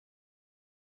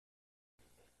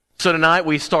So tonight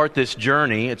we start this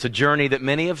journey. It's a journey that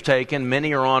many have taken,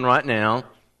 many are on right now.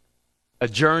 A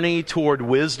journey toward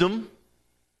wisdom.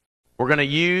 We're going to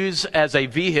use as a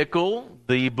vehicle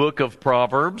the book of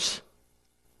Proverbs.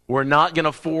 We're not going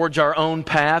to forge our own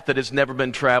path that has never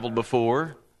been traveled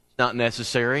before. It's not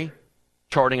necessary.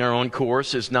 Charting our own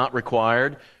course is not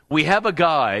required. We have a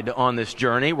guide on this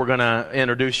journey. We're going to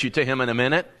introduce you to him in a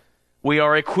minute. We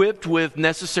are equipped with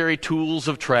necessary tools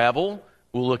of travel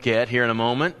we'll look at here in a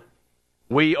moment.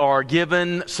 We are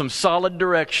given some solid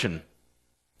direction.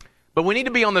 But we need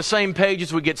to be on the same page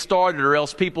as we get started, or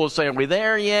else people will say, are we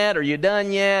there yet? Are you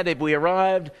done yet? Have we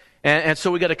arrived? And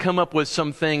so we got to come up with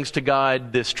some things to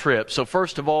guide this trip. So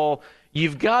first of all,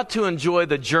 you've got to enjoy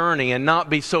the journey and not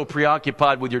be so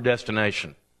preoccupied with your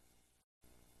destination.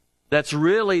 That's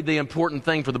really the important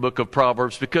thing for the book of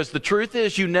Proverbs, because the truth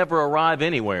is you never arrive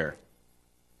anywhere.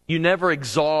 You never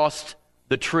exhaust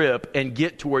the trip and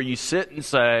get to where you sit and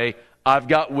say, I've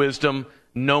got wisdom,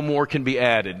 no more can be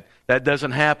added. That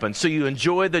doesn't happen. So you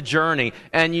enjoy the journey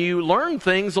and you learn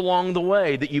things along the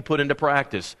way that you put into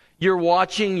practice. You're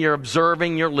watching, you're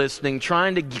observing, you're listening,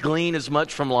 trying to glean as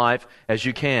much from life as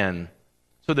you can.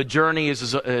 So the journey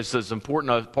is as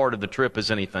important a part of the trip as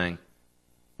anything.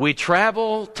 We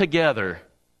travel together.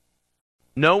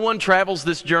 No one travels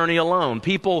this journey alone.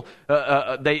 People,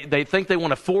 they think they want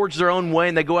to forge their own way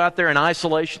and they go out there in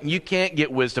isolation. You can't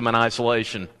get wisdom in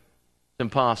isolation. It's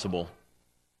impossible.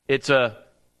 It's a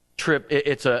trip.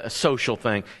 It's a social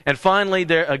thing. And finally,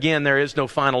 there is no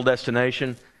final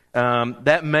destination.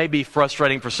 That may be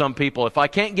frustrating for some people. If I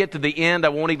can't get to the end, I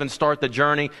won't even start the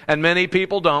journey. And many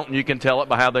people don't, and you can tell it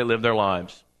by how they live their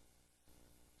lives.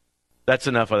 That's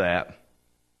enough of that.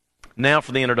 Now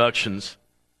for the introductions.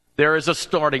 There is a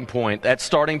starting point. That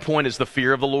starting point is the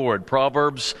fear of the Lord.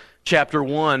 Proverbs chapter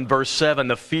 1, verse 7,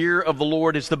 the fear of the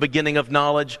Lord is the beginning of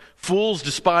knowledge. Fools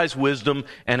despise wisdom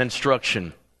and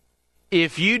instruction.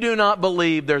 If you do not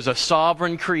believe there's a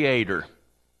sovereign creator,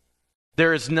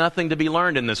 there is nothing to be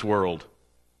learned in this world.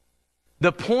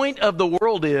 The point of the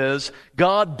world is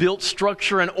God built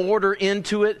structure and order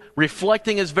into it,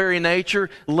 reflecting His very nature,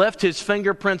 left His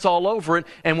fingerprints all over it.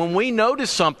 And when we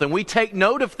notice something, we take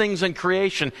note of things in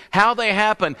creation, how they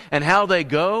happen and how they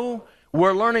go,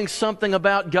 we're learning something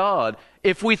about God.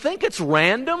 If we think it's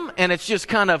random and it's just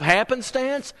kind of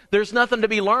happenstance, there's nothing to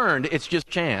be learned. It's just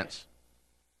chance.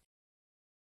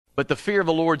 But the fear of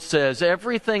the Lord says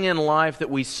everything in life that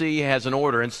we see has an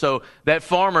order. And so that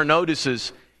farmer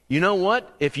notices, you know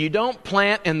what? If you don't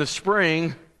plant in the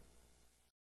spring,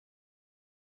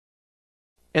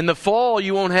 in the fall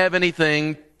you won't have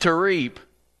anything to reap.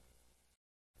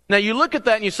 Now you look at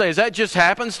that and you say, is that just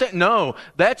happenstance? No,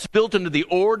 that's built into the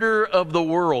order of the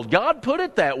world. God put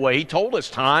it that way. He told us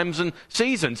times and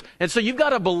seasons. And so you've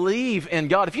got to believe in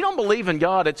God. If you don't believe in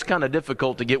God, it's kind of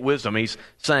difficult to get wisdom. He's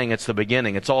saying it's the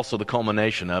beginning. It's also the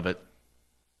culmination of it.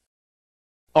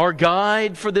 Our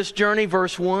guide for this journey,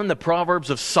 verse 1, the Proverbs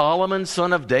of Solomon,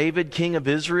 son of David, king of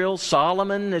Israel.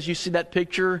 Solomon, as you see that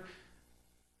picture,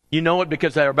 you know it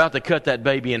because they're about to cut that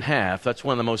baby in half. That's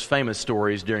one of the most famous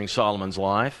stories during Solomon's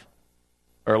life.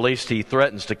 Or at least he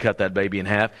threatens to cut that baby in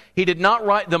half. He did not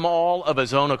write them all of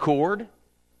his own accord.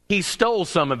 He stole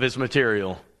some of his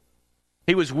material.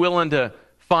 He was willing to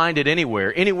find it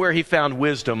anywhere. Anywhere he found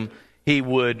wisdom, he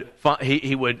would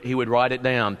write it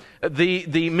down.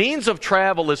 The means of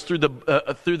travel is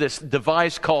through this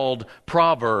device called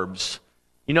Proverbs.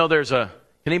 You know, can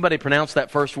anybody pronounce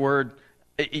that first word?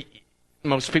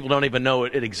 Most people don't even know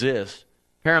it exists.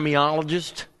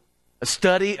 Parameologist,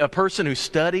 a person who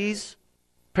studies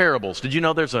parables. Did you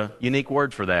know there's a unique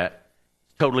word for that?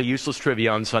 Totally useless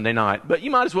trivia on Sunday night, but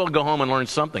you might as well go home and learn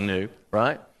something new,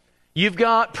 right? You've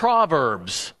got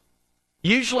Proverbs.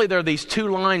 Usually they're these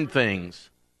two-line things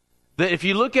that if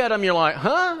you look at them, you're like,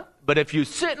 huh? But if you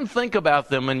sit and think about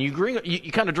them and you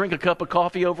kind of drink a cup of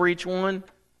coffee over each one,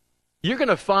 you're going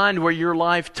to find where your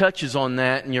life touches on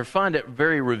that, and you'll find it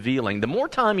very revealing. The more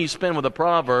time you spend with a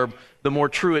proverb, the more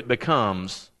true it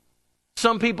becomes.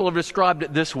 Some people have described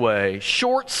it this way: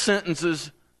 short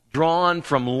sentences drawn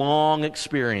from long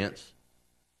experience.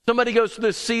 Somebody goes through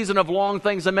this season of long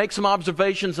things, they make some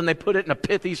observations, and they put it in a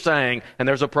pithy saying, and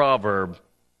there's a proverb.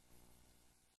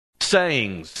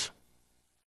 Sayings.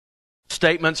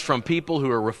 Statements from people who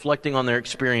are reflecting on their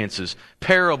experiences.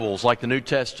 Parables, like the New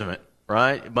Testament,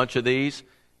 right? A bunch of these.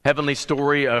 Heavenly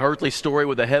story, a earthly story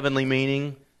with a heavenly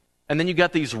meaning. And then you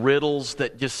got these riddles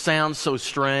that just sound so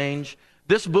strange.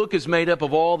 This book is made up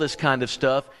of all this kind of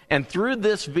stuff, and through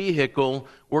this vehicle,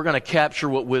 we're going to capture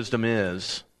what wisdom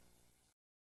is.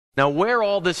 Now, where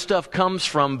all this stuff comes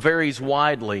from varies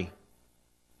widely.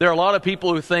 There are a lot of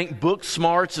people who think book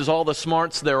smarts is all the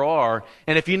smarts there are.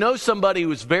 And if you know somebody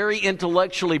who's very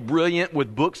intellectually brilliant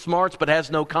with book smarts but has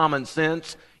no common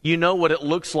sense, you know what it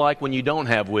looks like when you don't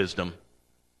have wisdom.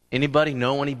 Anybody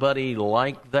know anybody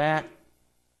like that?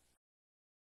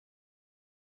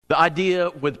 The idea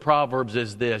with Proverbs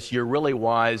is this: you're really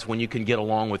wise when you can get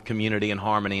along with community and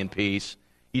harmony and peace.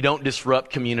 You don't disrupt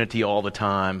community all the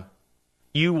time.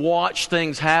 You watch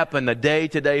things happen, the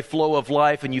day-to-day flow of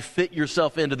life, and you fit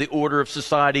yourself into the order of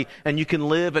society, and you can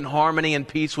live in harmony and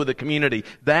peace with the community.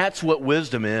 That's what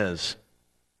wisdom is.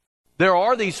 There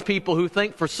are these people who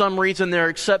think for some reason there are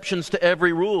exceptions to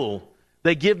every rule.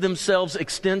 They give themselves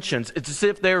extensions. It's as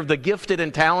if they're the gifted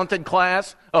and talented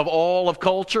class of all of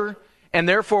culture. And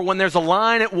therefore, when there's a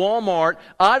line at Walmart,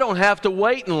 I don't have to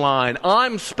wait in line.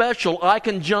 I'm special. I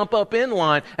can jump up in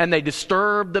line. And they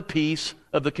disturb the peace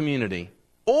of the community.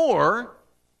 Or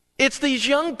it's these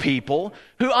young people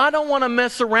who I don't want to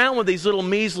mess around with these little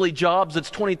measly jobs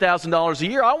that's $20,000 a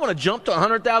year. I want to jump to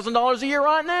 $100,000 a year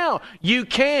right now. You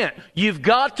can't. You've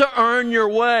got to earn your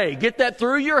way. Get that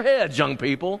through your heads, young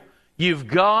people. You've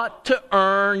got to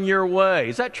earn your way.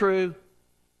 Is that true?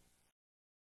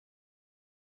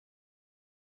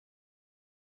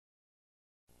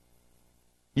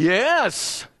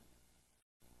 Yes.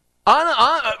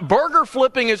 Burger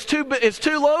flipping is too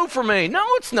low for me. No,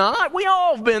 it's not. We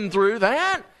all have been through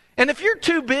that. And if you're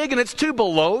too big and it's too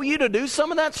below you to do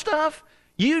some of that stuff,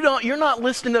 you're not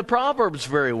listening to Proverbs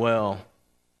very well.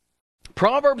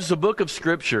 Proverbs is a book of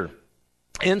Scripture,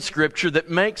 that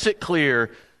makes it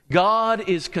clear God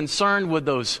is concerned with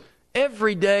those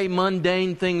everyday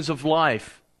mundane things of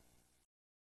life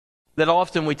that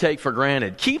often we take for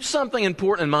granted. Keep something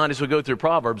important in mind as we go through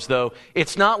Proverbs, though.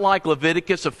 It's not like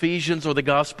Leviticus, Ephesians, or the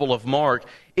Gospel of Mark.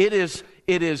 It is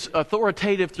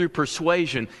authoritative through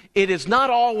persuasion. It is not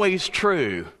always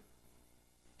true.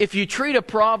 If you treat a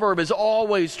proverb as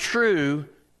always true,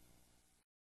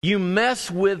 you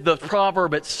mess with the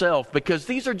proverb itself, because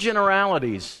these are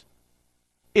generalities.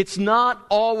 It's not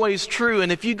always true. And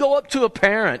if you go up to a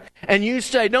parent and you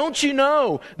say, don't you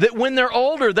know that when they're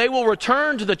older, they will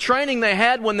return to the training they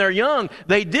had when they're young?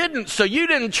 They didn't, so you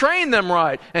didn't train them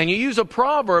right. And you use a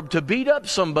proverb to beat up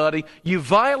somebody, you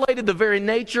violated the very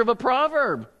nature of a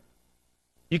proverb.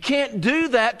 You can't do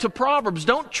that to Proverbs.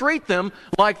 Don't treat them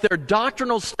like they're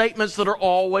doctrinal statements that are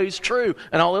always true.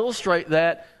 And I'll illustrate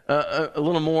that a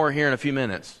little more here in a few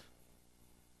minutes.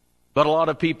 But a lot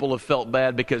of people have felt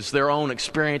bad because their own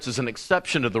experience is an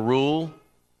exception to the rule,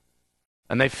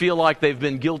 and they feel like they've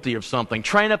been guilty of something.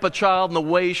 Train up a child in the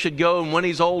way he should go, and when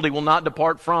he's old, he will not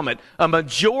depart from it. A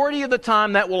majority of the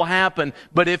time that will happen,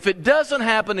 but if it doesn't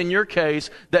happen in your case,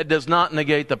 that does not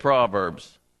negate the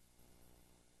Proverbs.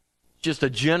 Just a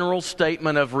general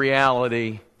statement of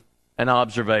reality and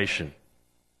observation.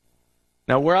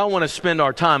 Now, where I want to spend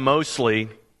our time mostly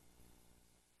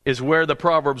is where the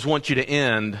Proverbs want you to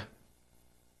end.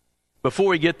 Before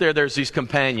we get there, there's these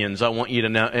companions I want you to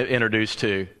now introduce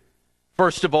to.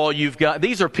 First of all,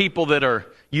 these are people that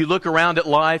you look around at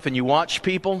life and you watch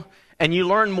people, and you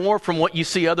learn more from what you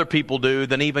see other people do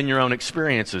than even your own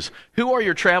experiences. Who are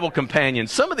your travel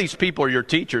companions? Some of these people are your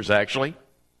teachers, actually.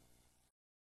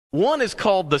 One is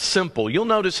called the simple. You'll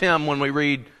notice him when we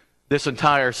read this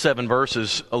entire 7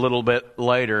 verses a little bit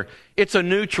later. It's a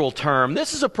neutral term.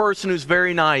 This is a person who's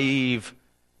very naive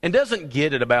and doesn't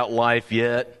get it about life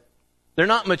yet. They're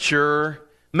not mature,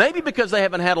 maybe because they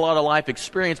haven't had a lot of life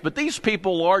experience, but these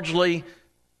people largely,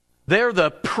 they're the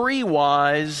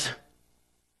pre-wise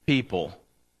people.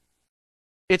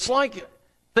 It's like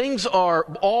things are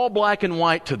all black and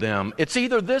white to them. It's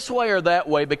either this way or that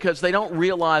way because they don't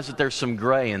realize that there's some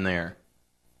gray in there.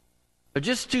 They're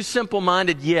just too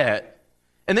simple-minded yet.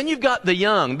 And then you've got the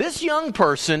young. This young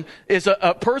person is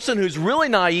a person who's really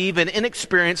naive and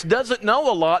inexperienced, doesn't know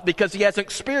a lot because he hasn't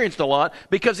experienced a lot,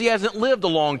 because he hasn't lived a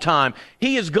long time.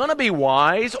 He is going to be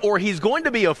wise, or he's going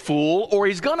to be a fool, or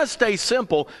he's going to stay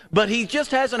simple, but he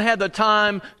just hasn't had the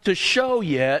time to show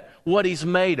yet what he's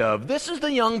made of. This is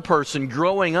the young person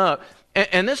growing up.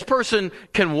 And this person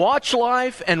can watch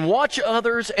life and watch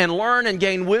others and learn and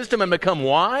gain wisdom and become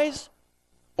wise.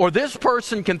 Or this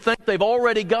person can think they've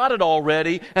already got it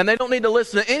already and they don't need to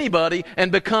listen to anybody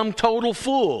and become total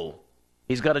fool.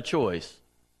 He's got a choice.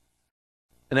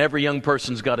 And every young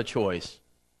person's got a choice.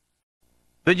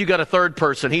 Then you got a third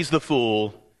person. He's the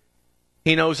fool.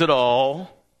 He knows it all.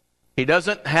 He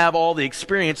doesn't have all the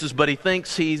experiences, but he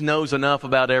thinks he knows enough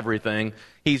about everything.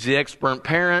 He's the expert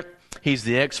parent. He's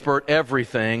the expert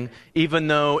everything, even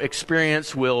though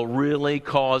experience will really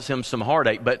cause him some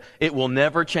heartache. But it will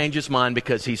never change his mind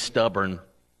because he's stubborn.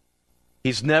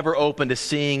 He's never open to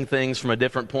seeing things from a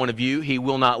different point of view. He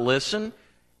will not listen.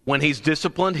 When he's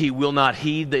disciplined, he will not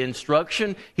heed the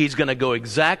instruction. He's going to go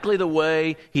exactly the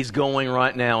way he's going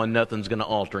right now, and nothing's going to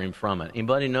alter him from it.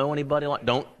 Anybody know anybody like?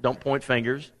 Don't point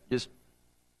fingers. Just.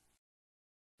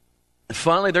 And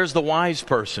finally, there's the wise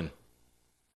person.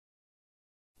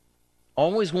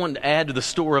 Always wanting to add to the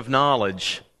store of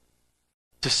knowledge,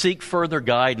 to seek further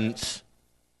guidance.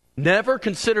 Never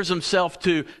considers himself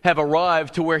to have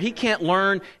arrived to where he can't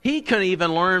learn. He can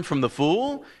even learn from the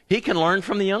fool. He can learn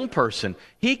from the young person.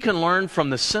 He can learn from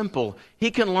the simple.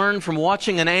 He can learn from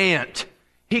watching an ant.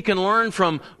 He can learn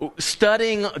from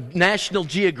studying National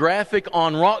Geographic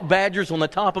on rock badgers on the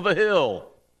top of a hill.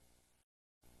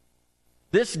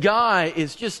 This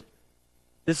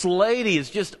lady is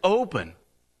just open.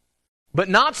 But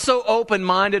not so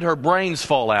open-minded her brains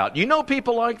fall out. You know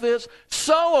people like this?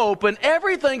 So open,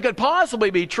 everything could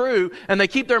possibly be true, and they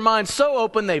keep their minds so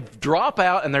open they drop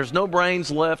out and there's no brains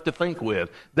left to think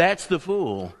with. That's the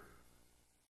fool.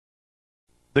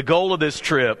 The goal of this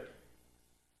trip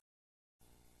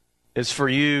is for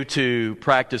you to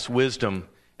practice wisdom.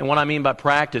 And what I mean by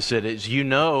practice it is you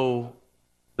know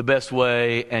the best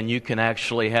way and you can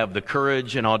actually have the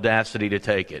courage and audacity to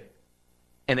take it.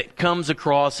 And it comes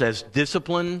across as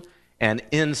discipline and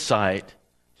insight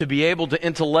to be able to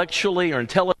intellectually or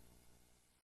intelligently.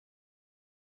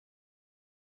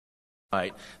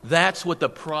 That's what the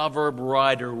proverb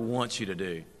writer wants you to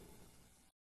do.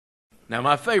 Now,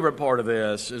 my favorite part of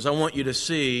this is I want you to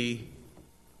see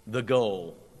the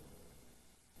goal.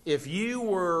 If you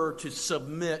were to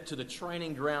submit to the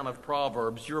training ground of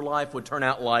Proverbs, your life would turn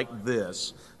out like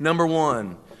this. Number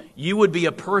one, you would be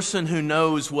a person who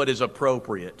knows what is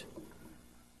appropriate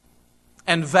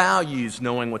and values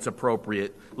knowing what's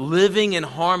appropriate, living in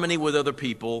harmony with other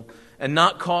people and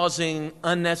not causing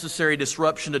unnecessary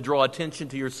disruption to draw attention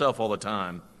to yourself all the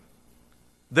time.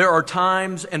 There are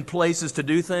times and places to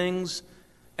do things,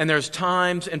 and there's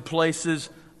times and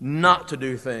places not to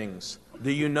do things.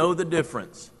 Do you know the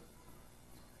difference?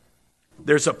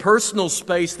 There's a personal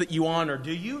space that you honor.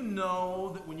 Do you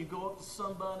know that when you go up to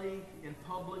somebody in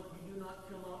public, you do not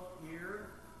come up here?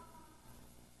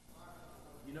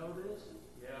 You know this?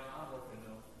 Yeah, I hope you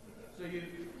know. So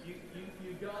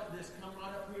you got this come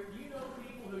right up here. Do you know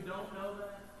people who don't know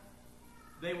that?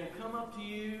 They will come up to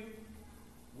you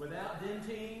without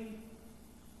dentine,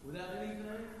 without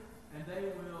anything, and they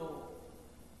will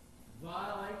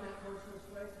violate that personal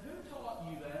space. Who taught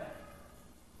you that?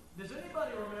 Does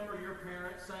anybody remember your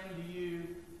parents saying to you,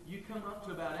 you come up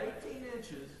to about 18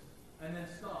 inches and then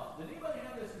stop? Did anybody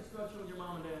have this instruction with your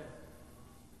mom and dad?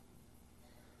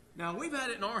 Now, we've had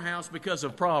it in our house because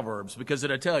of Proverbs, because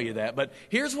it'll tell you that. But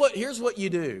here's what you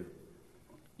do.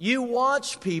 You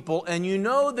watch people, and you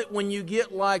know that when you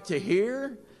get like to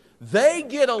here, they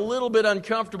get a little bit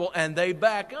uncomfortable, and they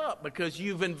back up because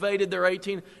you've invaded their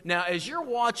 18. Now, as you're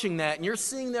watching that, and you're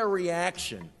seeing their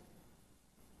reaction,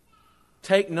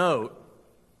 take note.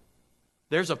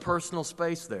 There's a personal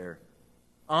space there.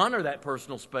 Honor that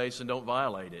personal space and don't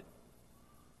violate it.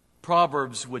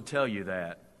 Proverbs would tell you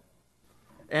that.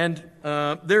 And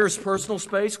there's personal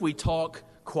space. We talk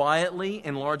quietly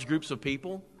in large groups of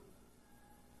people.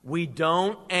 We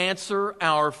don't answer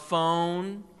our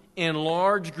phone in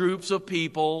large groups of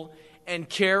people and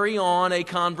carry on a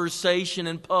conversation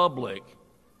in public.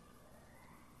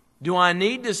 Do I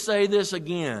need to say this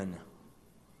again?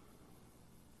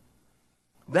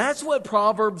 That's what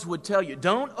Proverbs would tell you.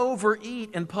 Don't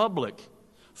overeat in public.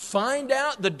 Find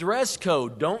out the dress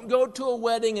code. Don't go to a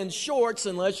wedding in shorts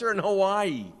unless you're in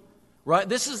Hawaii. Right?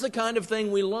 This is the kind of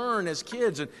thing we learn as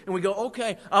kids. And we go,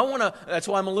 okay, that's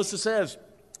why Melissa says,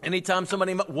 anytime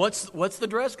somebody, what's the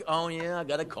dress code? Oh yeah, I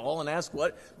got to call and ask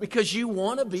what. Because you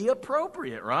want to be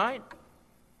appropriate, right?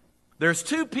 There's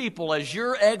two people as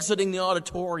you're exiting the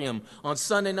auditorium on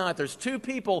Sunday night. There's two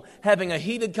people having a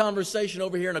heated conversation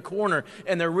over here in a corner,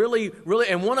 and they're really,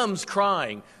 and one of them's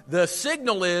crying. The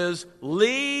signal is,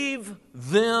 leave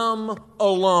them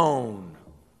alone.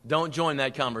 Don't join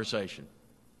that conversation.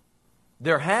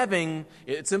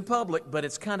 It's in public, but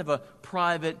it's kind of a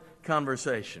private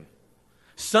conversation.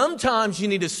 Sometimes you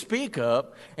need to speak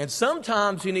up, and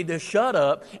sometimes you need to shut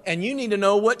up, and you need to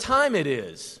know what time it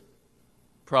is.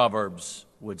 Proverbs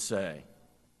would say.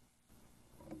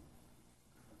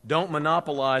 Don't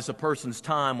monopolize a person's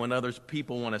time when other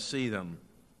people want to see them.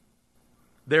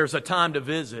 There's a time to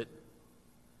visit,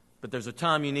 but there's a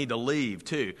time you need to leave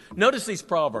too. Notice these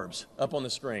proverbs up on the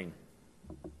screen.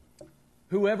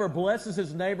 Whoever blesses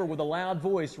his neighbor with a loud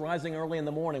voice rising early in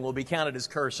the morning will be counted as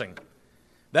cursing.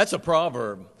 That's a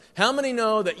proverb. How many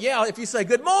know that, yeah, if you say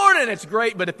good morning, it's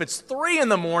great, but if it's 3 in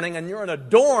the morning and you're in a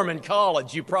dorm in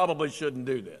college, you probably shouldn't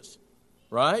do this,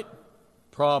 right?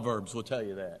 Proverbs will tell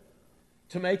you that.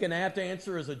 To make an apt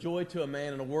answer is a joy to a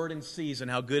man, and a word in season,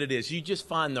 how good it is. You just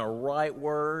find the right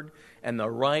word and the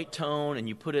right tone, and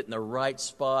you put it in the right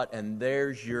spot, and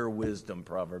there's your wisdom,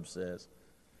 Proverbs says.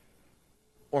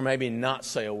 Or maybe not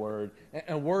say a word.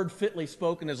 A word fitly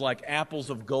spoken is like apples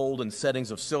of gold and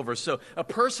settings of silver. So a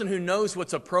person who knows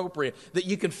what's appropriate, that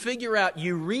you can figure out,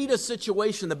 you read a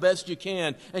situation the best you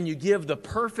can, and you give the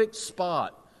perfect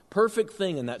spot. Perfect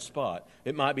thing in that spot.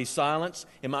 It might be silence.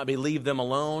 It might be leave them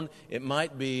alone. It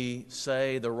might be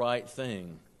say the right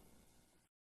thing.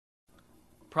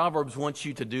 Proverbs wants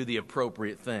you to do the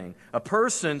appropriate thing. A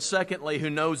person, secondly, who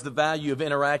knows the value of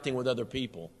interacting with other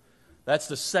people. That's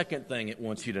the second thing it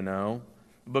wants you to know.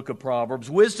 Book of Proverbs.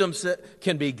 Wisdom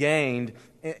can be gained.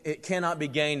 It cannot be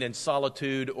gained in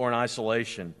solitude or in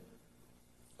isolation.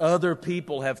 Other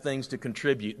people have things to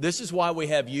contribute. This is why we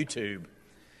have YouTube.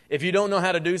 If you don't know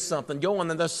how to do something, go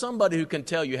on, and there's somebody who can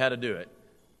tell you how to do it.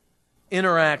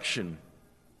 Interaction.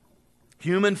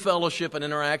 Human fellowship and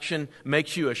interaction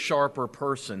makes you a sharper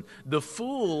person. The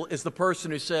fool is the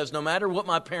person who says, no matter what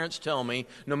my parents tell me,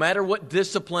 no matter what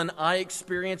discipline I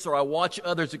experience or I watch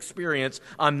others experience,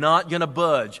 I'm not going to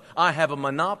budge. I have a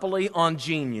monopoly on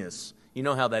genius. You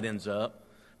know how that ends up.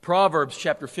 Proverbs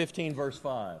chapter 15, verse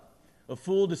 5. A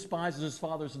fool despises his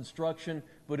father's instruction,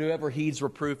 but whoever heeds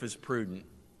reproof is prudent.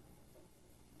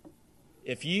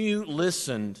 If you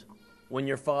listened when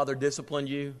your father disciplined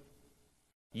you,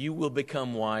 you will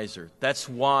become wiser. That's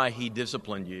why he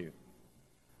disciplined you.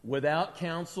 Without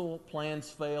counsel, plans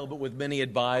fail, but with many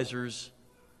advisors,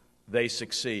 they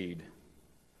succeed.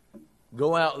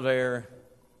 Go out there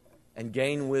and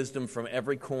gain wisdom from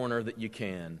every corner that you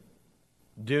can.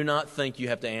 Do not think you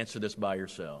have to answer this by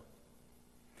yourself.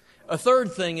 A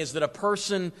third thing is that a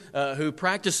person who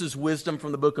practices wisdom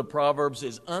from the book of Proverbs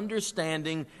is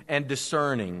understanding and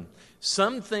discerning.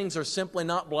 Some things are simply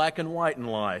not black and white in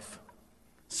life.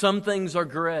 Some things are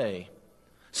gray.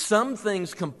 Some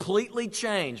things completely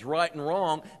change, right and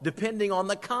wrong, depending on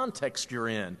the context you're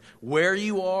in, where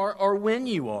you are or when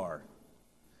you are.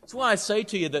 That's why I say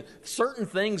to you that certain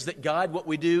things that guide what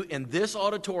we do in this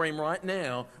auditorium right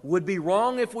now would be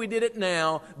wrong if we did it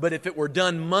now, but if it were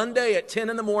done Monday at 10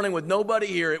 in the morning with nobody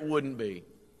here, it wouldn't be.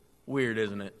 Weird,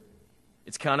 isn't it?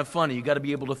 It's kind of funny. You've got to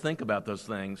be able to think about those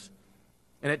things.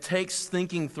 And it takes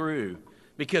thinking through,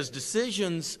 because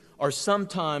decisions are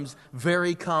sometimes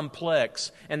very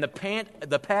complex, and the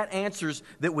pat answers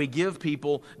that we give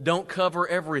people don't cover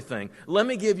everything. Let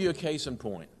me give you a case in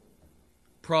point.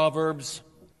 Proverbs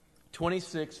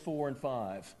 26, 4 and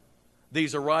 5.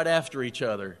 These are right after each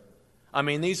other.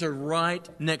 These are right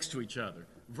next to each other.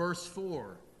 Verse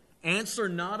 4, answer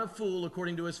not a fool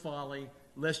according to his folly,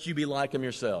 lest you be like him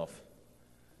yourself.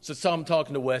 So I'm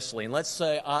talking to Wesley, and let's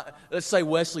say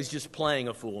Wesley's just playing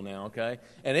a fool now, okay?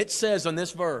 And it says on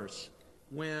this verse,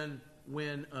 when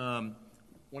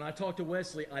I talk to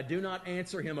Wesley, I do not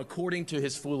answer him according to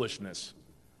his foolishness,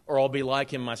 or I'll be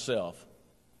like him myself.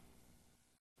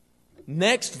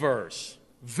 Next verse,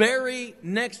 very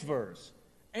next verse.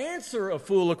 Answer a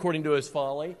fool according to his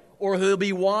folly, or he'll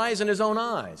be wise in his own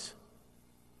eyes.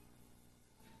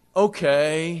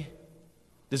 Okay.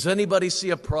 Does anybody see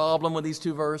a problem with these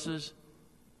two verses?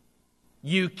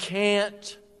 You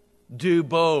can't do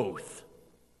both.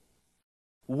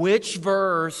 Which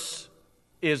verse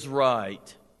is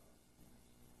right?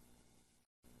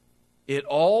 It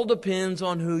all depends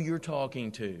on who you're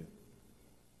talking to.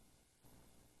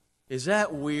 Is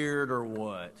that weird or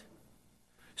what?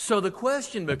 So the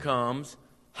question becomes,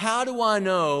 how do I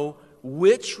know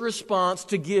which response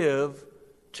to give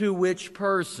to which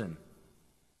person?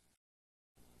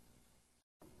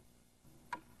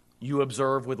 You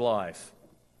observe with life.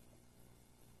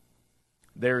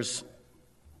 There's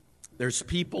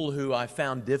people who I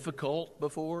found difficult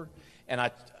before,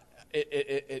 and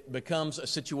it becomes a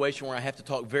situation where I have to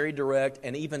talk very direct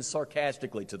and even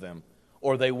sarcastically to them,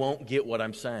 or they won't get what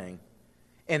I'm saying.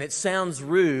 And it sounds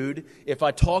rude if I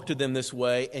talk to them this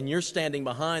way and you're standing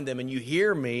behind them and you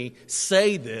hear me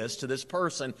say this to this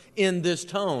person in this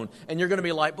tone. And you're going to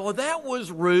be like, boy, that was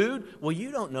rude. Well,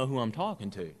 you don't know who I'm talking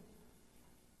to.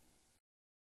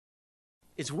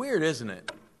 It's weird, isn't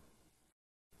it?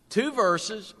 Two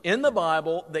verses in the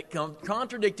Bible that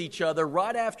contradict each other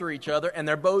right after each other, and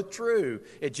they're both true.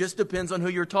 It just depends on who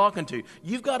you're talking to.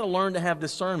 You've got to learn to have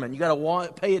discernment. You've got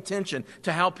to pay attention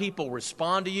to how people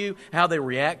respond to you, how they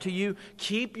react to you.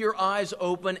 Keep your eyes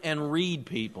open and read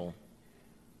people.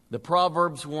 The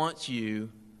Proverbs wants you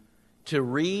to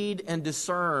read and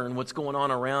discern what's going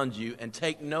on around you and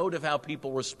take note of how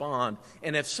people respond.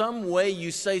 And if some way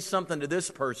you say something to this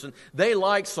person, they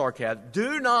like sarcasm,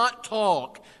 do not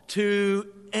talk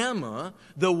to Emma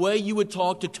the way you would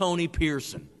talk to Tony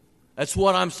Pearson. That's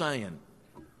what I'm saying.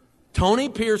 Tony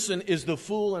Pearson is the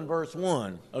fool in verse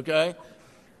 1, okay?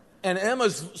 And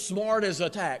Emma's smart as a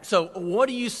tack. So what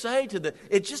do you say to the...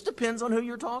 It just depends on who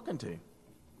you're talking to.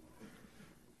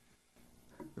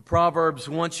 The Proverbs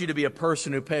wants you to be a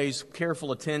person who pays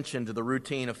careful attention to the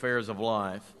routine affairs of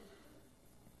life.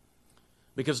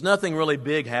 Because nothing really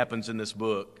big happens in this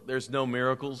book. There's no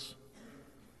miracles,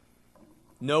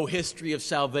 no history of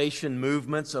salvation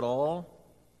movements at all.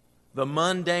 The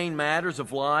mundane matters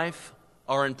of life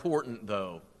are important,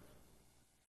 though.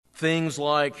 Things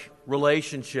like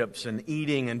relationships and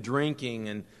eating and drinking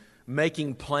and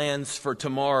making plans for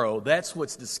tomorrow. That's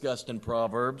what's discussed in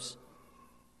Proverbs.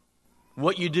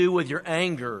 What you do with your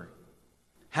anger,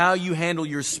 how you handle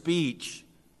your speech,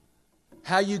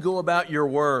 how you go about your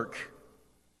work,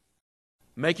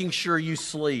 making sure you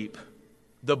sleep,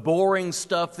 the boring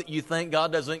stuff that you think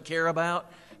God doesn't care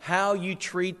about, how you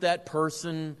treat that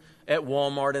person at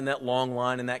Walmart in that long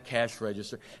line in that cash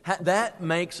register. That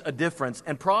makes a difference.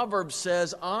 And Proverbs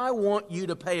says, I want you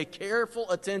to pay careful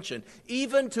attention,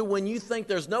 even to when you think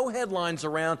there's no headlines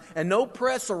around and no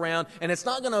press around, and it's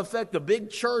not going to affect the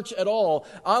big church at all.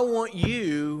 I want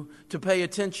you to pay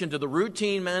attention to the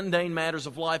routine, mundane matters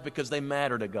of life because they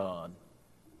matter to God.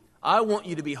 I want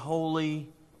you to be holy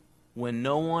when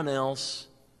no one else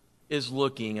is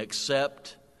looking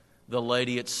except the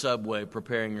lady at Subway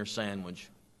preparing your sandwich.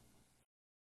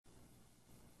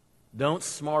 Don't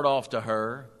smart off to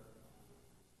her,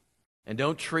 and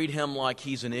don't treat him like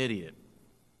he's an idiot,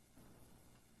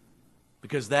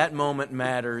 because that moment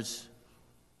matters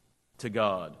to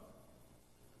God.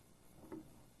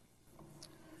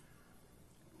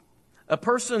 A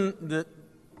person that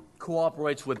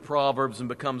cooperates with Proverbs and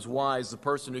becomes wise, the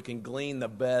person who can glean the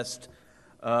best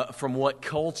from what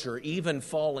culture, even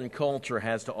fallen culture,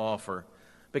 has to offer,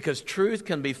 because truth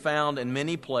can be found in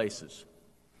many places.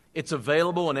 It's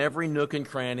available in every nook and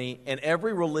cranny and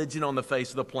every religion on the face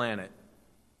of the planet.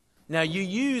 Now, you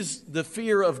use the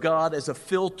fear of God as a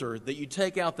filter that you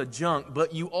take out the junk,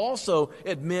 but you also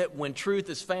admit when truth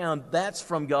is found, that's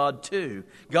from God too.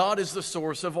 God is the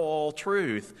source of all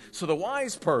truth. So the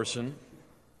wise person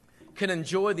can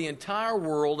enjoy the entire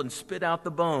world and spit out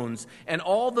the bones, and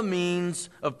all the means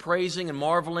of praising and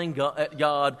marveling at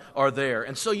God are there.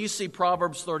 And so you see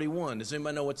Proverbs 31. Does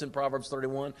anybody know what's in Proverbs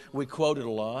 31? We quote it a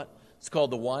lot. It's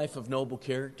called the wife of noble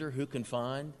character. Who can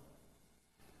find?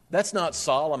 That's not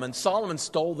Solomon. Solomon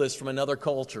stole this from another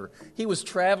culture. He was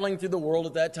traveling through the world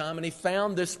at that time, and he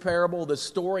found this parable, this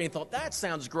story, and thought, that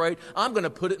sounds great. I'm going to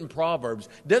put it in Proverbs.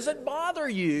 Does it bother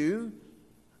you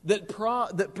that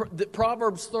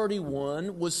Proverbs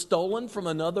 31 was stolen from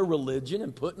another religion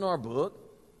and put in our book?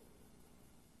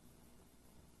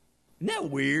 Isn't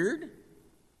that weird?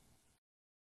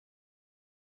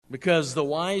 Because the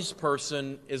wise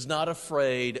person is not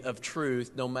afraid of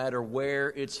truth no matter where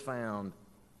it's found,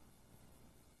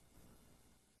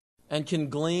 and can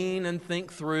glean and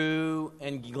think through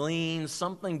and glean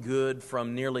something good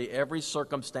from nearly every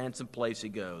circumstance and place he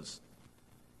goes.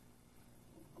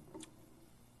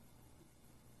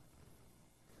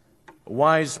 A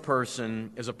wise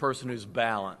person is a person who's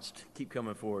balanced. Keep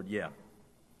coming forward, yeah.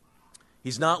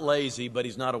 He's not lazy, but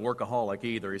he's not a workaholic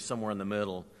either. He's somewhere in the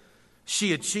middle.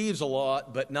 She achieves a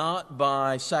lot, but not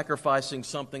by sacrificing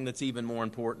something that's even more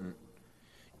important.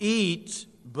 Eat,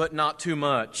 but not too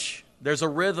much. There's a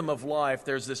rhythm of life.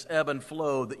 There's this ebb and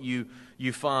flow that you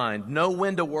find. Know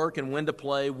when to work and when to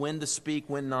play, when to speak,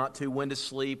 when not to, when to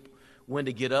sleep, when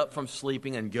to get up from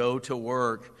sleeping and go to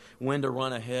work, when to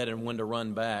run ahead and when to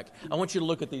run back. I want you to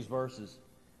look at these verses.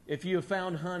 If you have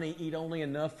found honey, eat only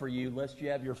enough for you, lest you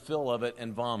have your fill of it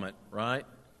and vomit, right?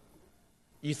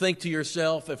 You think to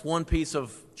yourself, if one piece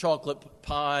of chocolate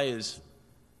pie is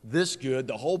this good,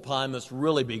 the whole pie must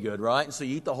really be good, right? And so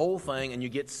you eat the whole thing and you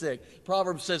get sick.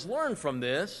 Proverbs says, learn from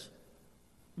this.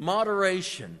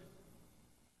 Moderation.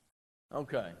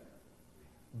 Okay.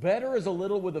 Better is a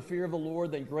little with the fear of the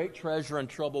Lord than great treasure and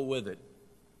trouble with it.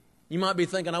 You might be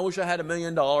thinking, I wish I had $1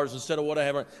 million instead of what I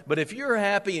have. But if you're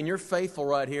happy and you're faithful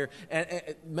right here, and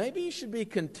maybe you should be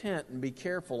content and be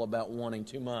careful about wanting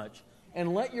too much.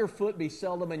 And let your foot be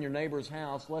seldom in your neighbor's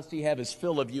house, lest he have his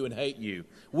fill of you and hate you.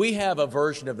 We have a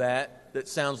version of that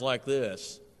sounds like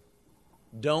this.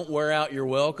 Don't wear out your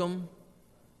welcome.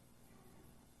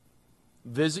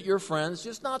 Visit your friends,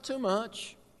 just not too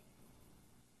much.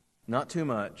 Not too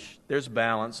much. There's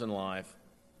balance in life.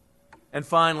 And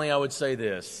finally, I would say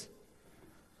this.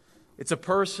 It's a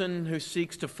person who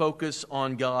seeks to focus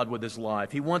on God with his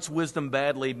life. He wants wisdom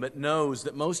badly, but knows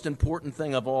that most important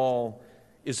thing of all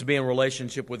is to be in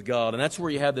relationship with God. And that's where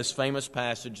you have this famous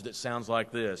passage that sounds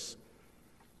like this: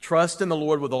 trust in the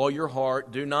Lord with all your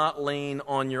heart. Do not lean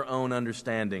on your own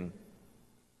understanding.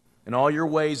 In all your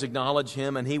ways acknowledge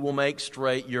Him, and He will make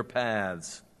straight your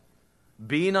paths.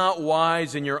 Be not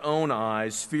wise in your own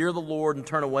eyes. Fear the Lord and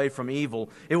turn away from evil.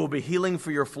 It will be healing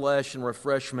for your flesh and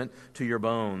refreshment to your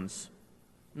bones.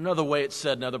 Another way it's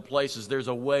said in other places, there's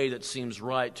a way that seems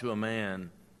right to a man.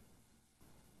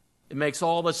 It makes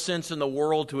all the sense in the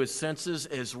world to his senses.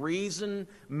 His reason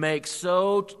makes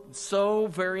so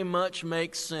very much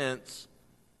makes sense.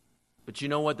 But you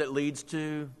know what that leads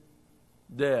to?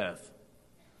 Death.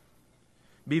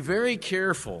 Be very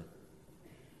careful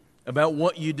about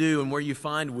what you do and where you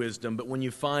find wisdom, but when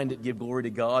you find it, give glory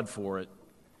to God for it.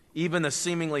 Even the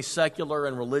seemingly secular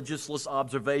and religiousless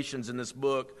observations in this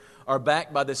book are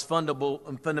backed by this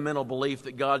fundamental belief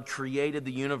that God created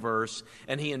the universe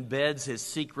and He embeds His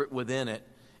secret within it.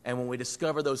 And when we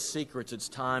discover those secrets, it's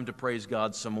time to praise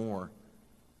God some more.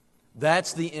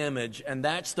 That's the image and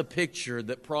that's the picture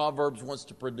that Proverbs wants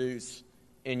to produce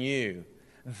in you.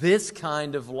 This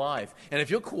kind of life. And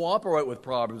if you'll cooperate with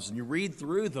Proverbs and you read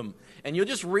through them, and you'll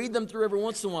just read them through every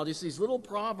once in a while, just these little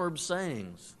Proverbs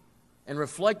sayings, and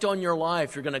reflect on your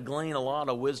life, you're going to glean a lot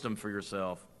of wisdom for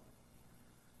yourself.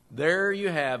 There you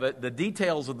have it, the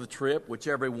details of the trip, which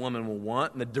every woman will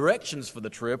want, and the directions for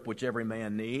the trip, which every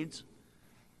man needs.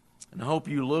 And I hope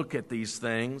you look at these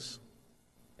things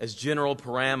as general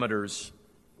parameters.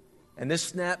 And this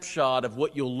snapshot of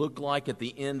what you'll look like at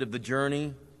the end of the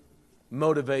journey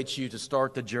motivates you to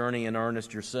start the journey in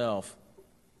earnest yourself.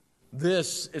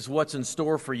 This is what's in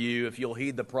store for you if you'll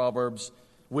heed the Proverbs,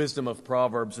 wisdom of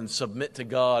Proverbs, and submit to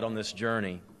God on this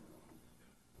journey.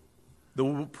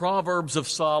 The Proverbs of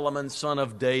Solomon, son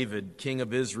of David, king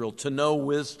of Israel, to know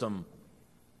wisdom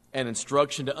and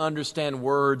instruction, to understand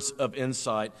words of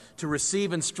insight, to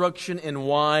receive instruction in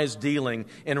wise dealing,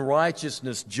 in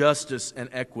righteousness, justice, and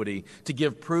equity, to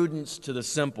give prudence to the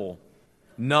simple,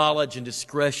 knowledge and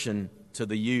discretion to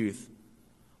the youth.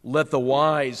 Let the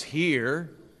wise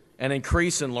hear and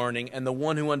increase in learning, and the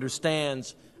one who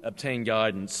understands obtain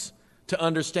guidance. To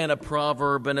understand a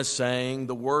proverb and a saying,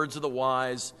 the words of the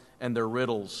wise and their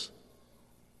riddles.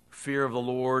 Fear of the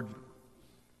Lord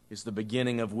is the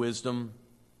beginning of wisdom.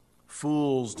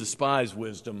 Fools despise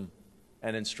wisdom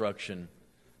and instruction.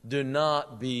 Do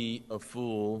not be a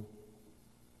fool.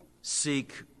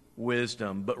 Seek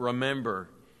wisdom. But remember,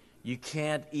 you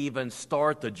can't even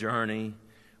start the journey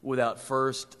without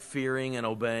first fearing and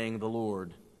obeying the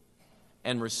Lord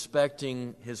and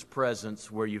respecting His presence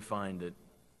where you find it.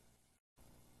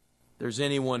 If there's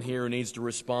anyone here who needs to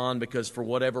respond because for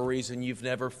whatever reason you've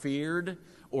never feared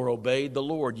or obeyed the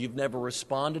Lord, you've never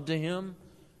responded to Him,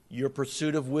 your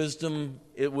pursuit of wisdom,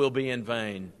 it will be in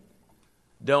vain.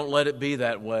 Don't let it be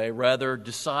that way. Rather,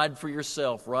 decide for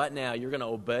yourself right now you're going to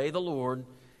obey the Lord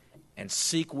and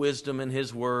seek wisdom in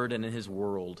His Word and in His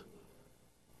world.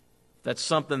 If that's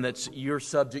something that's you're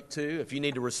subject to, if you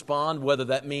need to respond, whether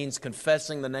that means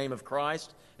confessing the name of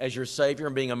Christ as your Savior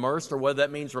and being immersed, or whether that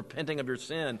means repenting of your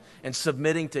sin and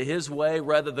submitting to His way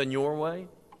rather than your way,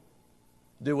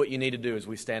 do what you need to do as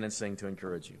we stand and sing to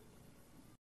encourage you.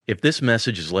 If this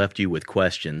message has left you with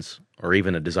questions or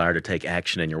even a desire to take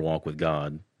action in your walk with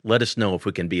God, let us know if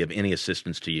we can be of any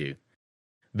assistance to you.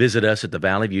 Visit us at the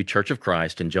Valley View Church of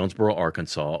Christ in Jonesboro,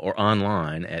 Arkansas, or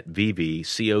online at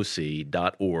vvcoc.org,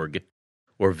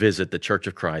 or visit the Church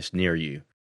of Christ near you.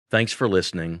 Thanks for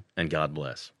listening, and God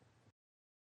bless.